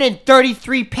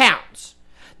 133 pounds.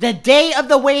 The day of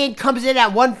the weigh-in comes in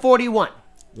at 141.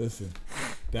 Listen,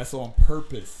 that's on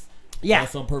purpose. Yeah.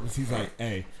 That's on purpose. He's like,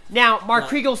 hey. Now, Mark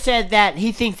Kriegel said that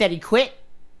he thinks that he quit.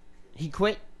 He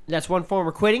quit. That's one form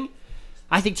of quitting.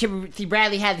 I think Timothy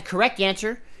Bradley had the correct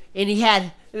answer. And he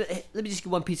had, let me just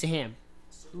get one piece of ham.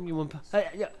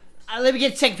 Let me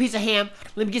get a second piece of ham.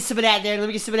 Let me get some of that there. Let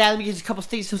me get some of that. Let me get a couple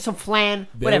things, some flan,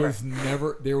 whatever.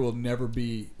 There will never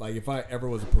be, like, if I ever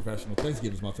was a professional,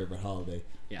 Thanksgiving is my favorite holiday.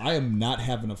 Yeah. I am not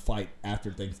having a fight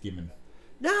after Thanksgiving.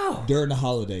 No. During the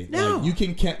holiday. No. Like,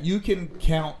 you can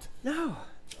count. No.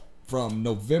 From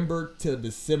November to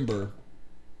December,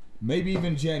 maybe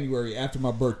even January after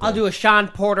my birthday. I'll do a Sean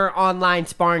Porter online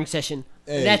sparring session.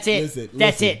 Hey, that's it.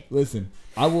 That's it. Listen,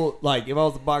 I will, like, if I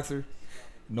was a boxer,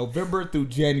 November through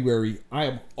January, I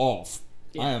am off.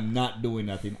 Yeah. I am not doing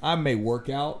nothing. I may work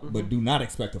out, but do not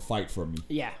expect a fight from me.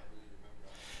 Yeah.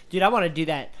 Dude, I want to do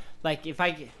that. Like, if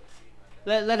I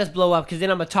let us blow up, because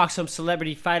then I'm going to talk some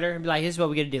celebrity fighter and be like, this is what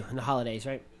we're going to do in the holidays,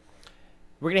 right?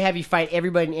 We're going to have you fight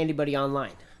everybody and anybody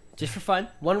online. Just for fun.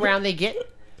 One round they get,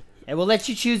 and we'll let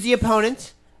you choose the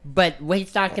opponent, but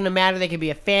weight's not going to matter. They could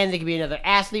be a fan. They could be another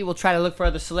athlete. We'll try to look for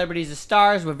other celebrities as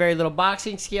stars with very little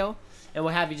boxing skill, and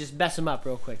we'll have you just mess them up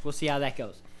real quick. We'll see how that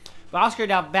goes. But Oscar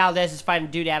Valdez is fighting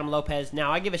dude Adam Lopez.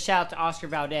 Now, I give a shout out to Oscar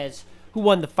Valdez, who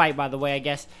won the fight, by the way, I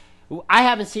guess. I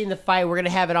haven't seen the fight. We're going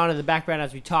to have it on in the background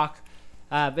as we talk,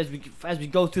 as we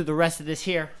go through the rest of this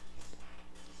here.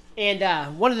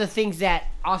 And one of the things that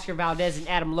Oscar Valdez and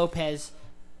Adam Lopez,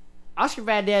 Oscar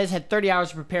Valdez had 30 hours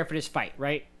to prepare for this fight,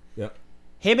 right? Yep.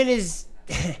 Him and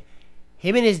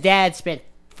his dad spent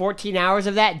 14 hours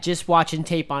of that just watching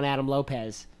tape on Adam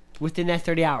Lopez within that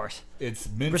 30 hours. It's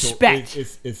mental. Respect.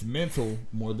 It's mental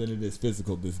more than it is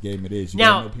physical. This game it is. You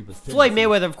now, gotta know people's Floyd tendencies.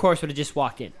 Mayweather, of course, would have just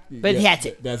walked in, but he had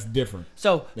to. That's different.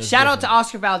 So That's shout out to different.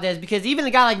 Oscar Valdez, because even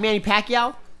a guy like Manny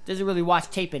Pacquiao doesn't really watch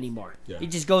tape anymore. Yeah. He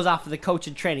just goes off of the coach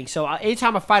and training. So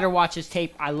anytime a fighter watches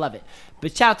tape, I love it.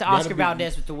 But shout out to Oscar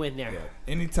Valdez with the win there. Yeah.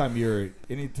 Anytime,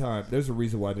 there's a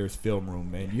reason why there's film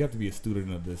room, man. You have to be a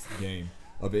student of this game,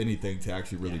 of anything, to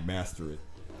actually really master it.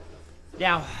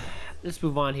 Now, let's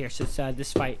move on here, since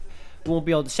this fight we won't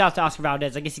be able to. Shout out to Oscar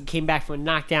Valdez. I guess he came back from a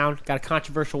knockdown, got a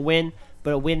controversial win,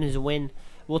 but a win is a win.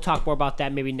 We'll talk more about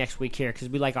that maybe next week here, because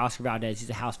we like Oscar Valdez.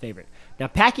 He's a house favorite. Now,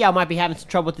 Pacquiao might be having some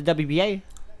trouble with the WBA.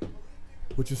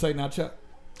 What you say now, Chuck?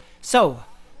 So,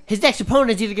 his next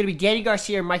opponent is either going to be Danny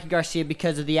Garcia or Mikey Garcia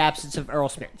because of the absence of Errol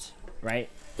Spence, right?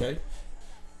 Okay.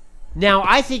 Now,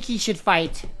 I think he should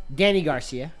fight Danny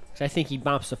Garcia, because I think he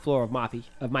bumps the floor of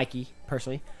Mikey,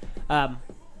 personally.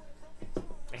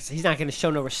 He's not going to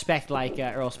show no respect like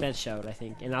Errol Spence showed, I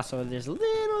think. And also, there's a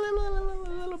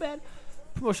little bad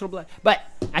promotional blood. But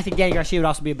I think Danny Garcia would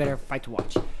also be a better fight to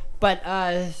watch. But,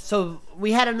 so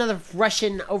we had another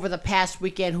Russian over the past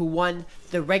weekend who won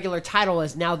the regular title,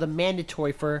 as now the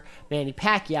mandatory for Manny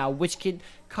Pacquiao, which could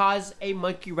cause a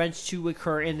monkey wrench to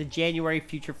occur in the January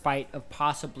future fight of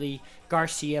possibly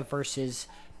Garcia versus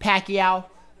Pacquiao.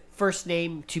 First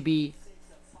name to be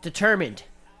determined.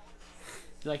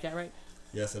 You like that, right?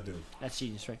 Yes, I do. That's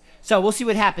genius, right? So we'll see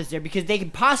what happens there, because they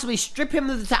can possibly strip him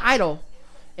of the title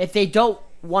if they don't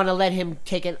want to let him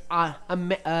take an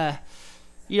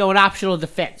optional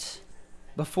defense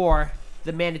before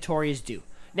the mandatory is due.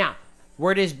 Now,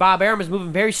 word is Bob Arum is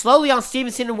moving very slowly on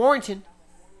Stevenson and Warrington.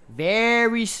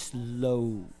 Very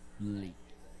slowly.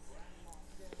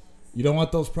 You don't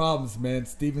want those problems, man.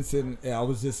 Stevenson, I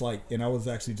was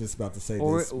actually just about to say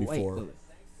this before. Wait.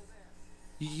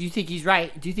 You think he's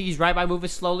right? Do you think he's right by moving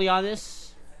slowly on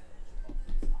this?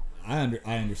 I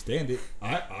understand it.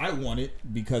 I want it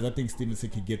because I think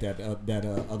Stevenson could get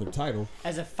that other title.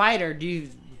 As a fighter, do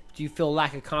you feel a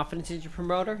lack of confidence in your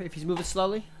promoter if he's moving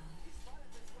slowly?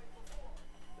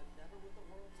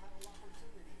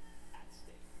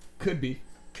 Could be.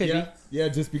 Could be. Yeah,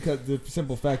 just because the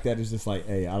simple fact that it's just like,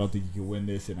 hey, I don't think you can win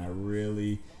this,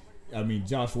 and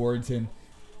Josh Warrington,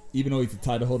 even though he's a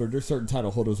title holder, there's certain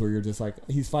title holders where you're just like,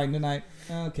 he's fighting tonight.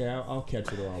 Okay, I'll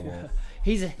catch it or I won't.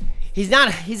 He's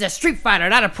a street fighter,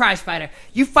 not a prize fighter.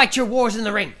 You fight your wars in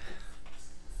the ring.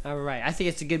 All right, I think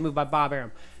it's a good move by Bob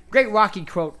Arum. Great Rocky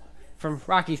quote from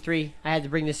Rocky 3. I had to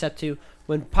bring this up too.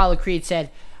 When Apollo Creed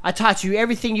said, "I taught you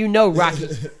everything you know, Rocky,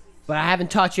 but I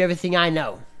haven't taught you everything I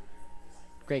know."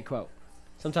 Great quote.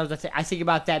 Sometimes I think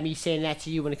about that, me saying that to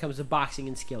you when it comes to boxing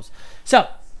and skills. So,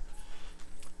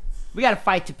 we got a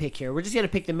fight to pick here. We're just going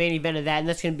to pick the main event of that, and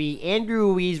that's going to be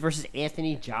Andrew Ruiz versus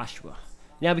Anthony Joshua.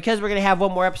 Now, because we're going to have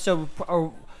one more episode,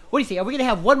 or what do you think? Are we going to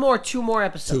have one more or two more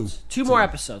episodes? Two more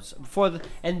episodes before the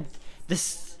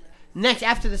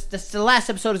last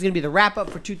episode is going to be the wrap up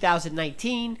for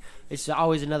 2019. It's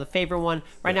always another favorite one.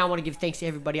 Right now, I want to give thanks to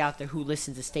everybody out there who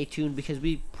listens and stay tuned, because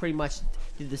we pretty much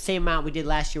did the same amount we did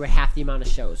last year with half the amount of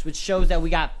shows, which shows that we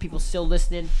got people still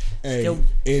listening, still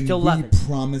loving. We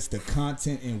promise the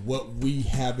content and what we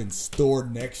have in store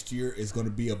next year is going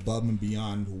to be above and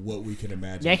beyond what we can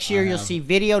imagine. Next year, you'll see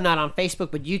video, not on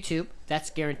Facebook, but YouTube. That's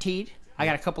guaranteed. I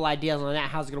got a couple ideas on that,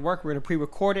 how's it going to work. We're going to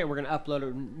pre-record it. We're going to upload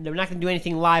it. We're not going to do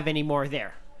anything live anymore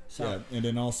there. So. Yeah, and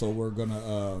then also we're going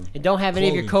to... and don't have any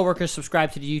of your coworkers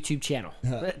subscribe to the YouTube channel.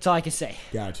 That's all I can say.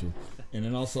 Got you. And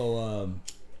then also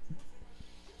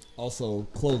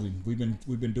clothing. We've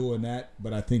been doing that,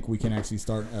 but I think we can actually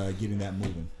start getting that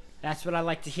moving. That's what I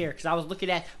like to hear, because I was looking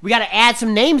at... We got to add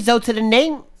some names, though, to the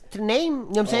name... You know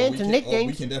what I'm saying? To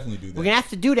nicknames. We can definitely do that. We're going to have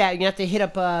to do that. You're going to have to hit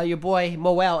up your boy,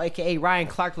 Moel, a.k.a. Ryan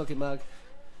Clark looking mug,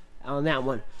 on that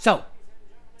one. So,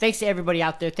 thanks to everybody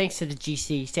out there. Thanks to the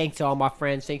GC. Thanks to all my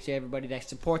friends. Thanks to everybody that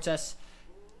supports us.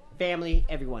 family,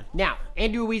 everyone. Now,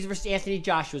 Andrew Ruiz versus Anthony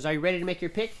Joshua. Are you ready to make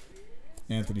your pick?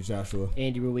 Anthony Joshua.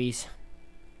 Andy Ruiz.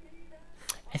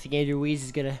 I think Andrew Ruiz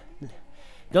is going to...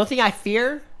 The only thing I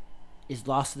fear is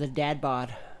loss of the dad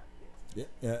bod.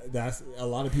 Yeah, that's a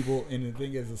lot of people, and the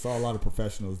thing is, I saw a lot of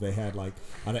professionals. They had out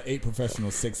of 8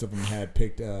 professionals, 6 of them had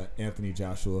picked Anthony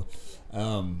Joshua.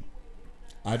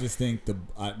 I just think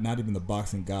not even the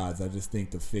boxing gods. I just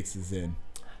think the fix is in.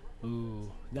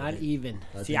 Ooh, not even.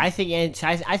 I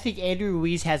think Andrew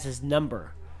Ruiz has his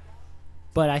number,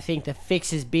 but I think the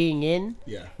fixes being in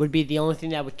would be the only thing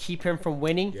that would keep him from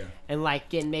winning, and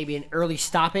getting maybe an early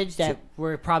stoppage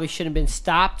where it probably shouldn't have been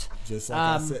stopped. Just like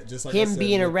I said, him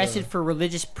being arrested for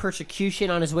religious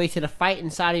persecution on his way to the fight in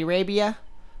Saudi Arabia,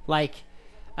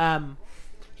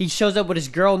 he shows up with his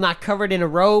girl not covered in a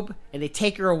robe, and they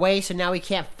take her away, so now he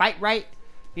can't fight right.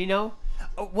 You know,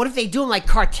 what if they do him like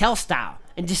cartel style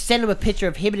and just send him a picture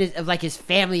of him and his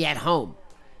family at home,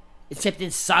 except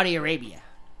in Saudi Arabia?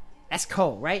 That's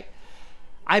cold, right?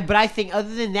 But I think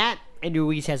other than that, Andrew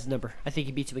Ruiz has the number. I think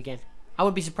he beats him again. I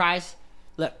wouldn't be surprised.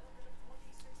 Look,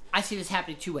 I see this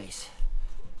happening 2 ways.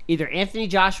 Either Anthony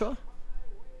Joshua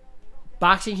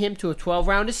boxing him to a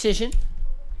 12-round decision.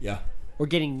 Yeah. Or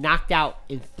getting knocked out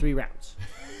in 3 rounds.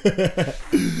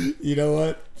 You know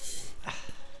what?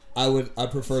 I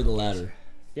prefer the latter.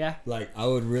 Yeah. I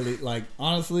would really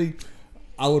honestly,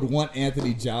 I would want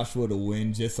Anthony Joshua to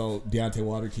win just so Deontay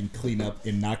Wilder can clean up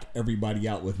and knock everybody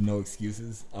out with no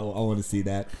excuses. I want to see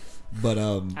that. But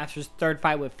after his 3rd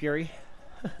fight with Fury.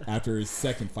 After his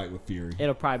 2nd fight with Fury.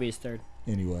 It'll probably be his 3rd.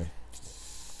 Anyway.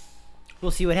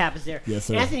 We'll see what happens there. Yes,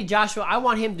 sir. Anthony Joshua, I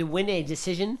want him to win a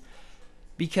decision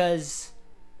because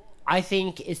I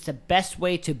think it's the best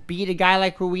way to beat a guy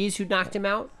like Ruiz who knocked him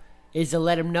out is to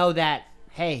let him know that,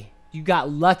 hey, you got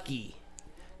lucky.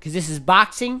 Because this is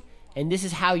boxing, and this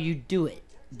is how you do it,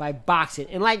 by boxing.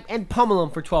 And pummel him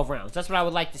for 12 rounds. That's what I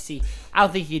would like to see. I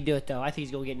don't think he can do it, though. I think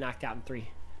he's going to get knocked out in 3.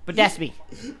 But that's me.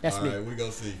 That's me. All right, we're going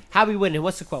to see. How we winning?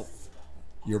 What's the quote?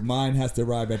 Your mind has to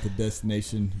arrive at the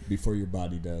destination before your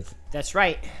body does. That's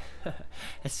right.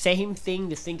 The same thing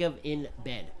to think of in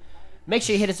bed. Make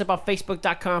sure you hit us up on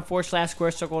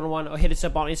Facebook.com/SquareCircle101 or hit us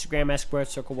up on Instagram at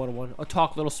SquareCircle101 or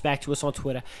talk a little smack to us on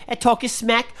Twitter at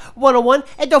TalkIsSmack101.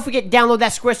 And don't forget, download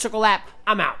that Square Circle app.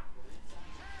 I'm out.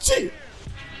 Cheers.